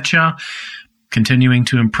 Lukas Mecha continuing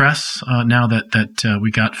to impress now that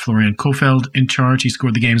we got Florian Kohfeldt in charge. He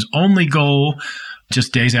scored the game's only goal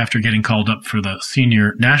just days after getting called up for the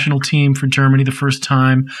senior national team for Germany the first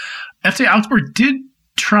time. FC Augsburg did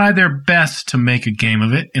try their best to make a game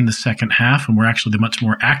of it in the second half, and were actually the much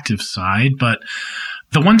more active side. But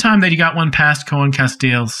the one time that he got one past Koen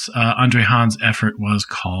Casteels, Andre Hahn's effort was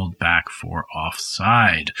called back for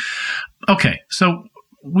offside. Okay, so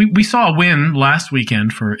we saw a win last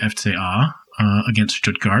weekend for FCA against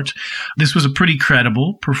Stuttgart. This was a pretty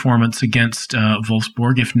credible performance against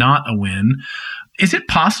Wolfsburg, if not a win. Is it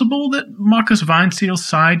possible that Markus Weinziel's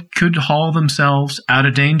side could haul themselves out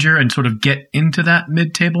of danger and sort of get into that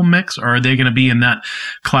mid-table mix? Or are they going to be in that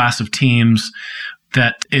class of teams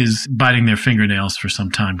that is biting their fingernails for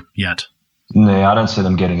some time yet? No, I don't see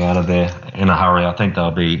them getting out of there in a hurry. I think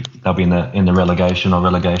they'll be in the relegation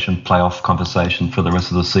playoff conversation for the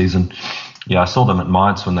rest of the season. Yeah, I saw them at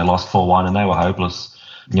Mainz when they lost 4-1 and they were hopeless.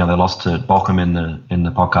 They lost to Bochum in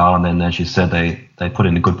the Pokal, and then, as you said, they put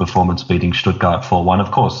in a good performance beating Stuttgart 4-1.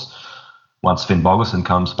 Of course, once Finn Bogason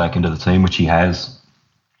comes back into the team, which he has,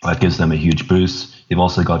 that gives them a huge boost. You've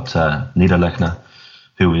also got Niederlechner,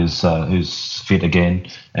 who's fit again,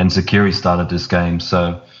 and Zakiri started this game.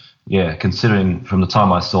 So, yeah, considering from the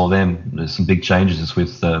time I saw them, there's some big changes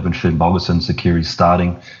with Finn Bogason, Zakiri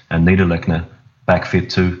starting, and Niederlechner back fit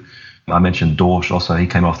too. I mentioned Dorsch also, he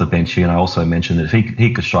came off the bench here, and I also mentioned that if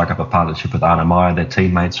he could strike up a partnership with Arne Meyer, their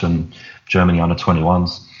teammates from Germany under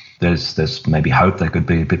 21s, there's maybe hope they could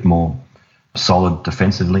be a bit more solid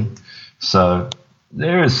defensively. So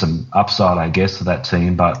there is some upside, I guess, to that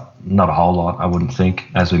team, but not a whole lot, I wouldn't think.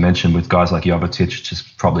 As we mentioned, with guys like Jovetic, it's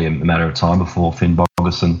just probably a matter of time before Finn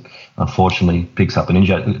Bogason unfortunately picks up an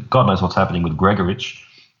injury. God knows what's happening with Gregoritsch.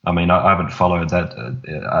 I mean, I haven't followed that.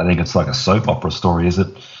 I think it's like a soap opera story, is it?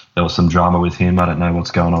 There was some drama with him. I don't know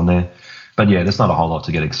what's going on there. But yeah, there's not a whole lot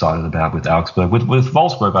to get excited about with Augsburg. With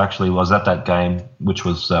Wolfsburg, actually, was at that game, which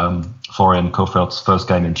was Florian Kohfeldt's first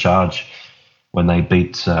game in charge when they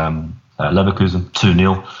beat Leverkusen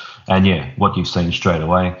 2-0. And yeah, what you've seen straight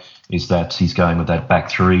away is that he's going with that back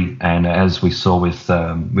three. And as we saw with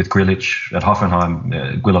Grilic at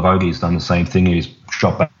Hoffenheim, Guilavoghi's done the same thing. He's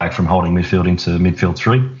dropped back from holding midfield into midfield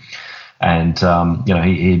three. And,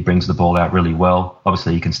 he brings the ball out really well.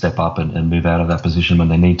 Obviously, he can step up and move out of that position when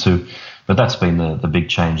they need to. But that's been the big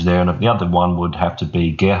change there. And the other one would have to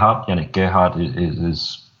be Gerhardt. Yannick Gerhardt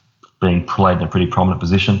is being played in a pretty prominent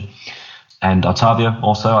position. And Otavio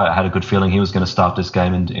also, I had a good feeling he was going to start this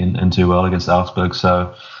game in too well against Augsburg.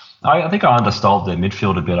 So I think I undersold their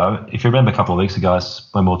midfield a bit. If you remember a couple of weeks ago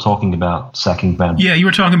when we were talking about sacking Van. Yeah, you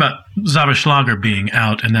were talking about Zaberschlager being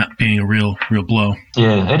out and that being a real blow.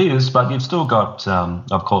 Yeah, it is, but you've still got,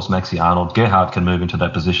 of course, Maxi Arnold. Gerhardt can move into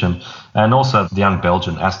that position. And also the young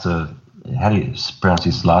Belgian, Aster, how do you pronounce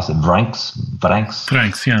his last name?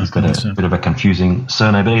 Vranks, yeah. He's got a bit of a confusing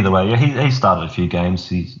surname, but either way, yeah, he started a few games.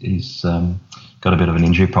 He's got a bit of an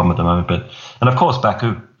injury problem at the moment. And of course,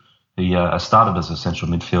 Baku. He started as a central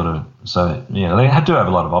midfielder, so yeah, they do have a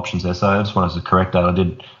lot of options there. So I just wanted to correct that.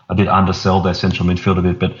 I did undersell their central midfield a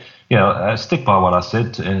bit, but I stick by what I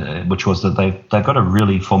said, which was that they've got a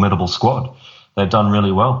really formidable squad. They've done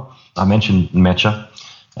really well. I mentioned Mecha,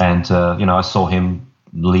 and I saw him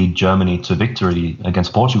lead Germany to victory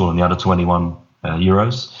against Portugal in the under-21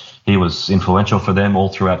 Euros. He was influential for them all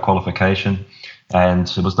throughout qualification. And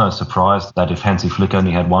it was no surprise that if Hansi Flick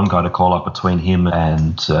only had one guy to call up between him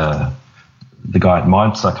and the guy at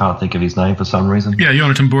Mainz, I can't think of his name for some reason. Yeah,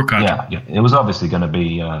 Jonathan Burkhardt. Yeah. It was obviously going to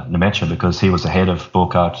be Nemecha because he was ahead of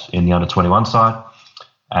Burkhardt in the under-21 side.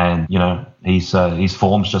 And, his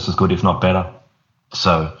form's just as good, if not better.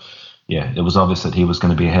 So, yeah, it was obvious that he was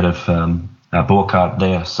going to be ahead of Burkhardt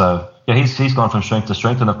there. So, yeah, he's gone from strength to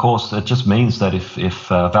strength, and of course it just means that if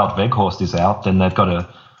Wout Weghorst is out, then they've got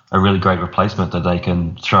a really great replacement that they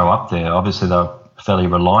can throw up there. Obviously, they're fairly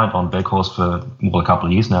reliant on Weghorst for a couple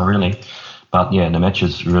of years now, really. But yeah,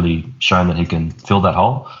 Nemec's really shown that he can fill that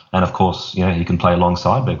hole. And of course, he can play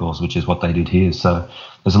alongside Weghorst, which is what they did here. So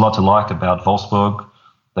there's a lot to like about Wolfsburg.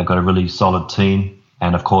 They've got a really solid team.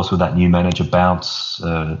 And of course, with that new manager bounce,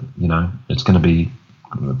 it's going to be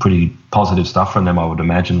pretty positive stuff from them, I would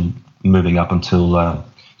imagine, moving up until the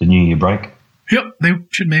New Year break. Yep, they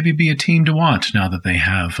should maybe be a team to watch now that they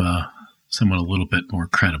have someone a little bit more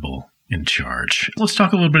credible in charge. Let's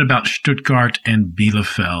talk a little bit about Stuttgart and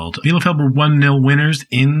Bielefeld. Bielefeld were 1-0 winners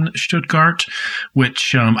in Stuttgart,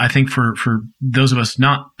 which I think for those of us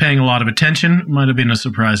not paying a lot of attention might have been a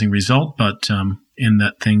surprising result, but in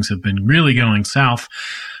that things have been really going south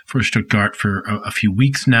for Stuttgart for a few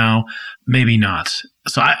weeks now, maybe not.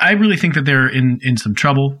 So I really think that they're in some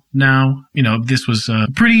trouble now. This was a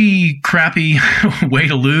pretty crappy way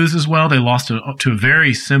to lose as well. They lost to a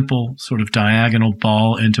very simple sort of diagonal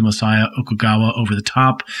ball into Masaya Okugawa over the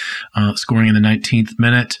top, scoring in the 19th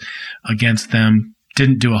minute against them.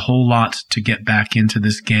 Didn't do a whole lot to get back into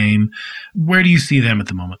this game. Where do you see them at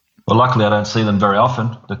the moment? Well, luckily I don't see them very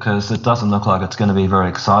often because it doesn't look like it's going to be very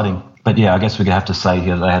exciting. But yeah, I guess we have to say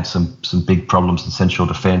here they had some big problems in central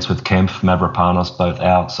defence with Kempf, Mavropanos both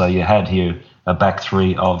out. So you had here a back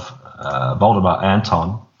three of Waldemar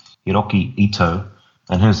Anton, Hiroki Ito,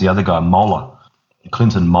 and who's the other guy? Mola,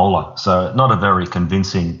 Clinton Mola. So not a very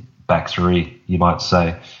convincing back three, you might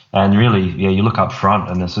say. And really, yeah, you look up front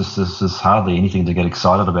and there's hardly anything to get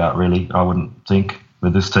excited about, really, I wouldn't think,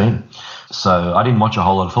 with this team. So I didn't watch a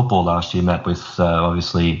whole lot of football last year, Matt, with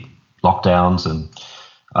obviously lockdowns, and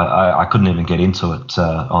I couldn't even get into it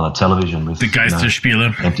on a television with the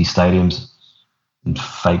Geisterspiele, empty stadiums and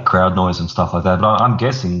fake crowd noise and stuff like that. But I'm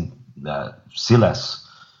guessing Silas,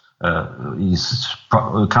 we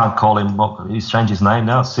can't call him, he's changed his name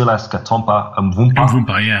now, Silas Katompa Mvumpa.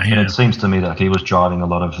 Mvumpa, yeah. And it seems to me that he was driving a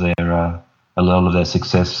lot of their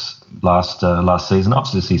success last season.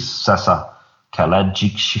 Obviously, Sasa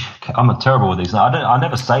Kalajic. I'm terrible with these. I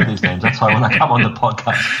never say these names. That's why when I come on the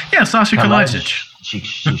podcast. Yeah, Sasha Kalajic.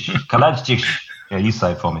 Kalajic. Yeah, you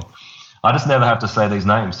say it for me. I just never have to say these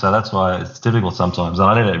names, so that's why it's difficult sometimes. And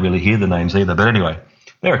I never really hear the names either. But anyway,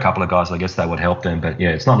 there are a couple of guys, I guess, that would help them. But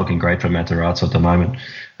yeah, it's not looking great for Matarazzo at the moment.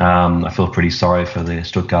 I feel pretty sorry for the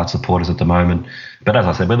Stuttgart supporters at the moment. But as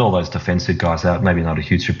I said, with all those defensive guys out, maybe not a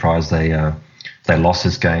huge surprise they lost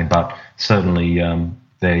this game. But certainly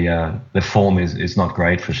their form is not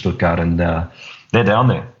great for Stuttgart, and they're down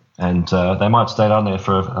there. And they might stay down there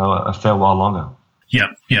for a fair while longer.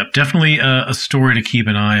 Yep. Definitely a story to keep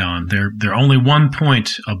an eye on. They're only 1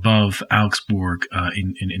 point above Augsburg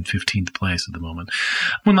in 15th place at the moment.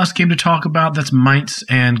 One last game to talk about, that's Mainz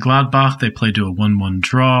and Gladbach. They played to a 1-1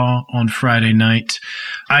 draw on Friday night.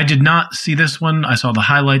 I did not see this one. I saw the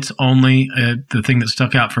highlights only. The thing that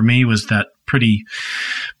stuck out for me was that pretty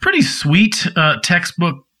sweet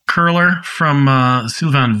textbook curler from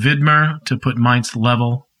Sylvain Widmer to put Mainz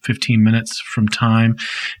level. 15 minutes from time.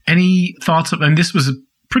 Any thoughts and this was a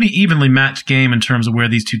pretty evenly matched game in terms of where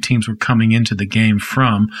these two teams were coming into the game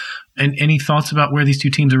from. And any thoughts about where these two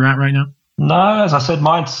teams are at right now? No, as I said,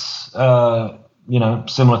 Mainz,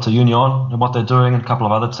 similar to Union and what they're doing, and a couple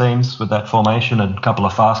of other teams with that formation and a couple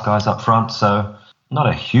of fast guys up front. So not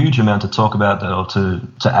a huge amount to talk about or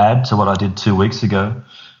to add to what I did 2 weeks ago.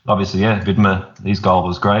 Obviously, yeah, Widmer, his goal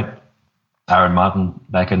was great. Aaron Martin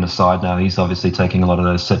back in the side now. He's obviously taking a lot of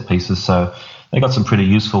those set pieces. So they got some pretty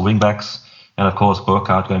useful wing backs. And of course,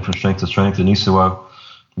 Burkhardt going from strength to strength. And Isuo,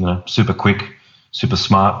 super quick, super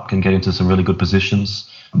smart, can get into some really good positions.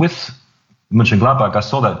 With Mönchengladbach, I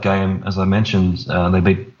saw that game, as I mentioned, they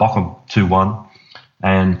beat Bochum 2-1.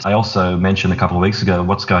 And I also mentioned a couple of weeks ago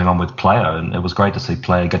what's going on with Player. And it was great to see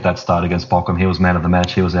Player get that start against Bochum. He was man of the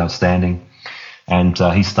match. He was outstanding. And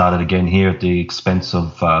he started again here at the expense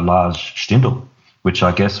of Lars Stindl, which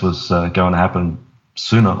I guess was going to happen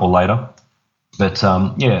sooner or later. But,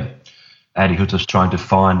 Adi Hütter's trying to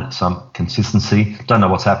find some consistency. Don't know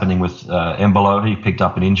what's happening with Embolo. He picked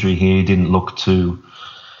up an injury here. He didn't look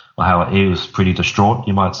he was pretty distraught,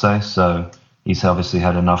 you might say. So he's obviously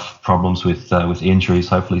had enough problems with injuries.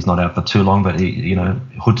 Hopefully he's not out for too long. But,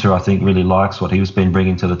 Hütter, I think, really likes what he's been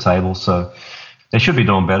bringing to the table. So they should be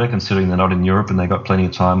doing better considering they're not in Europe and they've got plenty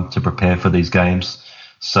of time to prepare for these games.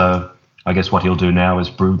 So I guess what he'll do now is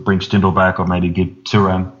bring Stindl back or maybe give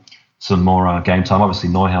Thuram some more game time. Obviously,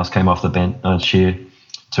 Neuhaus came off the bench here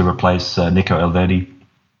to replace Nico Elvedi.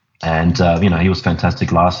 And, he was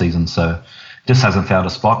fantastic last season. So just hasn't found a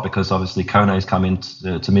spot because obviously Kone's come in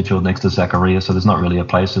to midfield next to Zakaria, so there's not really a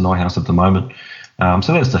place in Neuhaus at the moment.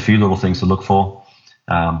 So there's a few little things to look for.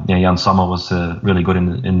 Jan Sommer was really good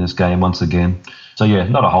in this game once again. So yeah,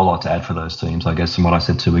 not a whole lot to add for those teams, I guess, from what I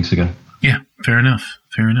said 2 weeks ago. Yeah, fair enough.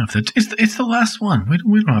 It's the last one.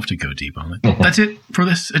 We don't have to go deep on it. That's it for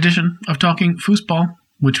this edition of Talking Foosball,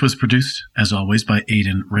 which was produced, as always, by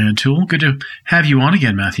Aidan Rantoul. Good to have you on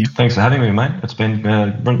again, Matthew. Thanks for having me, mate. It's been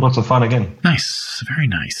lots of fun again. Nice. Very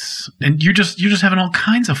nice. And you're just having all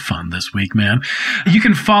kinds of fun this week, man. You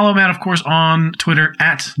can follow Matt, of course, on Twitter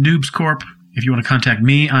at NoobsCorp. If you want to contact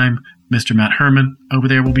me, I'm Mr. Matt Herman. Over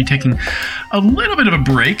there, we'll be taking a little bit of a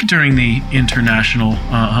break during the international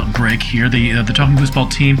break here. The Talking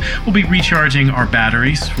Foosball team will be recharging our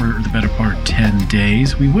batteries for the better part of 10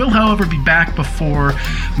 days. We will, however, be back before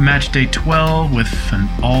match day 12 with an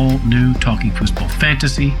all-new Talking Foosball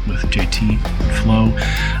Fantasy with JT and Flo.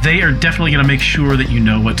 They are definitely going to make sure that you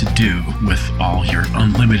know what to do with all your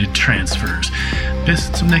unlimited transfers.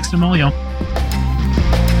 Pistons next to them all, y'all.